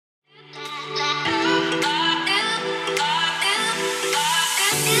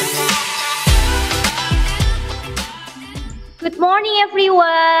morning,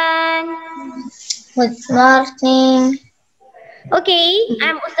 everyone. Good morning. Okay,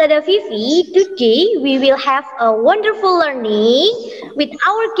 I'm Ustada Vivi. Today we will have a wonderful learning with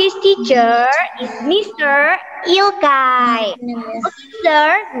our guest teacher is Mr. Ilkay. Okay,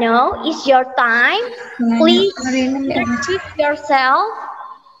 sir, now is your time. Please introduce yourself.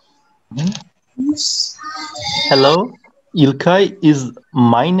 Hello, Ilkay is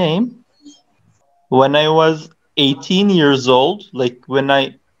my name. When I was 18 years old, like when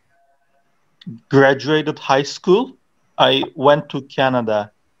I graduated high school, I went to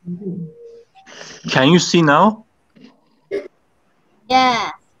Canada. Can you see now?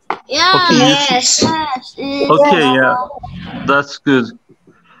 Yeah. Okay, you see. Yes. Okay, yeah, that's good.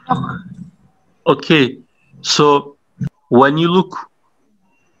 Okay, so when you look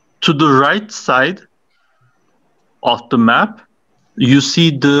to the right side of the map, you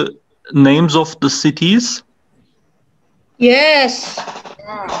see the names of the cities. Yes.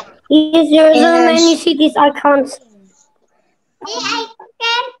 Yes, there are so many cities I can't see. I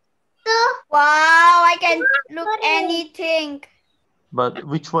can too. Wow, I can look anything. But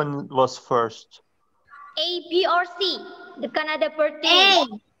which one was first? A, B, or C? The Canada birthday.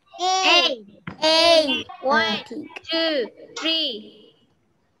 A. A. One, two, three.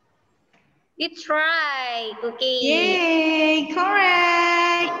 It's right. Okay. Yay,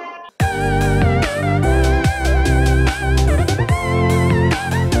 correct.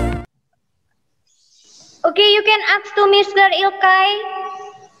 Okay, you can ask to Mr. Ilkay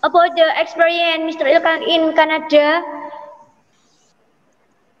about the experience Mr. Ilkay in Canada.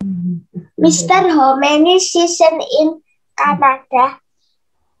 Mr. How many seasons in Canada?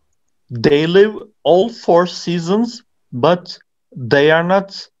 They live all 4 seasons, but they are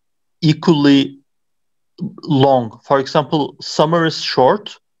not equally long. For example, summer is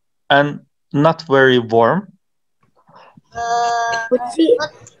short and not very warm.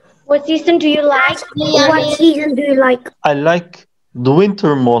 What season do you like? What season do you like? I like the winter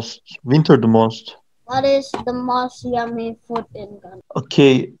the most. What is the most yummy food in Canada?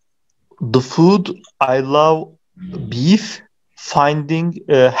 Okay, the food, I love beef. Finding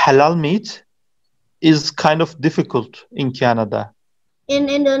halal meat is kind of difficult in Canada. In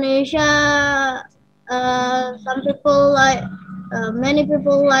Indonesia, some people like, many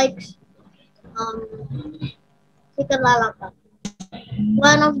people like chicken lalapan.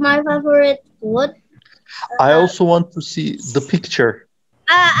 One of my favorite food. I also want to see the picture.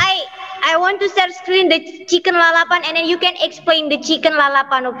 I want to share screen the chicken lalapan and then you can explain the chicken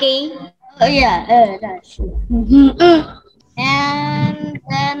lalapan, okay? Oh yeah, that's true. And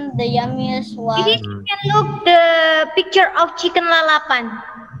then the yummiest one. You can look the picture of chicken lalapan.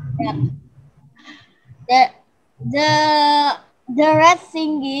 The red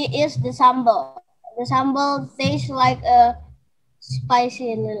thingy is the sambal. The sambal tastes like a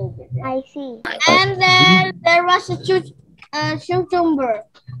spicy a little bit. I see. And then there was a cucumber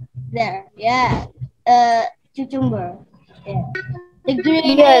there. Yeah, cucumber. Yeah. The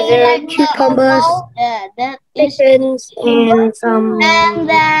green. Yeah, there are cucumbers, that is. chickens, and some. And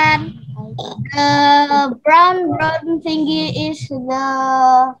then the brown thingy is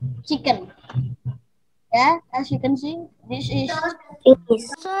the chicken. Yeah, as you can see, this is.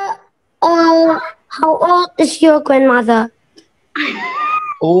 So, how old is your grandmother?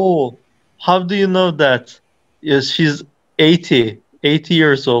 Oh, how do you know that? Yes, she's 80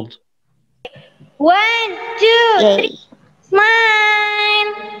 years old. 1, 2, 3,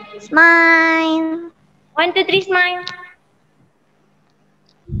 smile. Smile. 1, 2, 3, smile.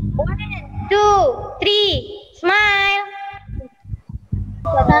 1, 2, 3, smile.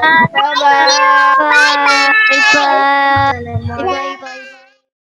 Bye bye.